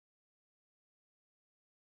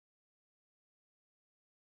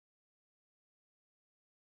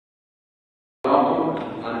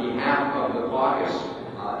welcome on behalf of the caucus.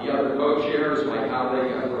 The other co-chairs, my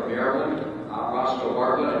colleague from Maryland, Roscoe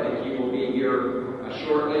Bartlett. I think he will be here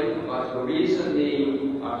shortly. But the reason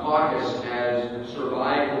the caucus has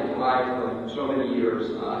survived and thrived for so many years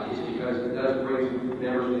is because it does bring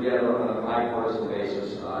members together on a bipartisan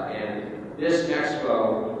basis. And this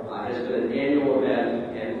expo has been an annual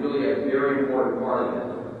event and really a very important part of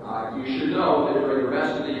it. You should know that during the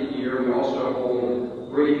rest of the year we also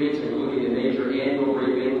hold briefings, including a major annual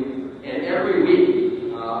briefing. And every week,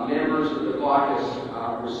 members of the caucus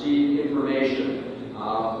receive information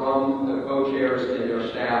from the co-chairs and their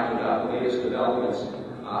staff about the latest developments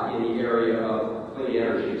in the area of clean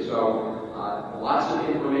energy. So lots of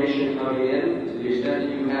information coming in. To the extent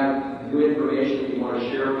that you have new information you want to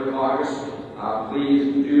share with the caucus,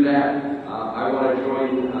 please do that. I want to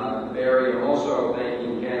join Barry in also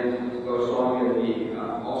thanking Ken Gosong and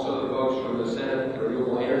also the folks from the Senate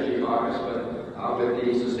Renewable Energy Caucus, but with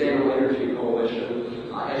the Sustainable Energy Coalition,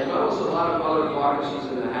 as well as a lot of other caucuses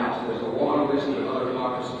in the House. There's a long list of other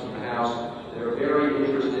caucuses in the House that are very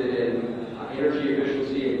interested in energy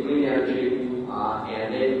efficiency and clean energy,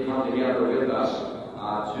 and they've come together with us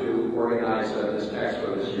to organize this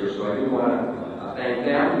expo this year. So I do want to thank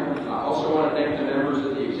them. I also want to thank the members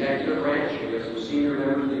of the executive branch. We have some senior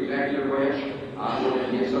members of the executive branch who are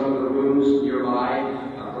in some of the rooms nearby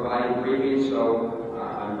providing briefings. So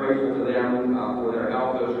I'm grateful to them for their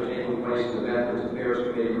help. Those are taking place in the Veterans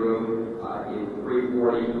Affairs Committee room in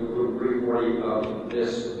room 340 of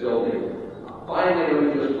this building. Finally,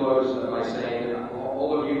 let me just close by saying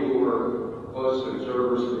all of you who are close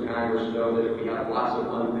observers of the Congress know that we have lots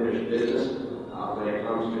of unfinished business when it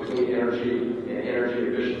comes to clean energy and energy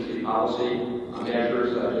efficiency policy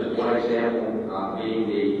measures. Just one example being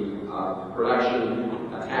the production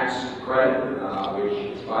tax credit,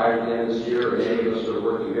 which expires at the end of this year. Many of us are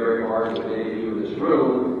working very hard with many of you in this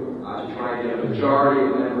room to try and get a majority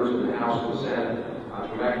of members in the House and the Senate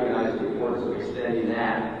to recognize the importance of extending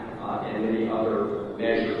that and many other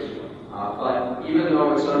measures. But even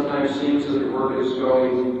though it sometimes seems that the work is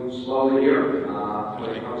going slowly here when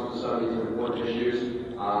it comes to some of these important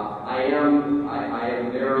issues, I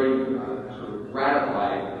am very sort of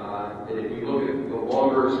gratified that if you look at the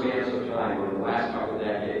longer expanse of time over the last couple of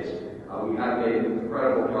decades, we have made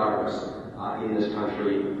incredible progress in this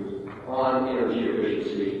country on energy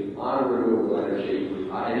efficiency, on renewable energy,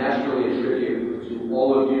 and that's really a tribute to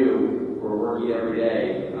all of you who are working every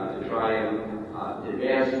day to try and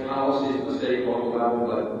advance policies at the state and local level,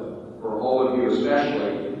 but for all of you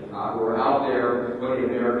especially who are out there putting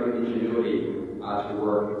American ingenuity to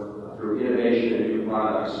work through innovation and new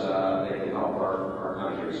products that can help our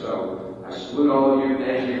country. So I salute all of you.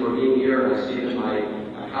 Thank you for being here. And I see that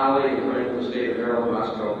my colleague and friend from the state of Maryland,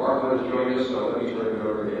 Roscoe Bartlett, is joining us. So let me turn it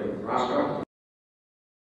over to him. Roscoe?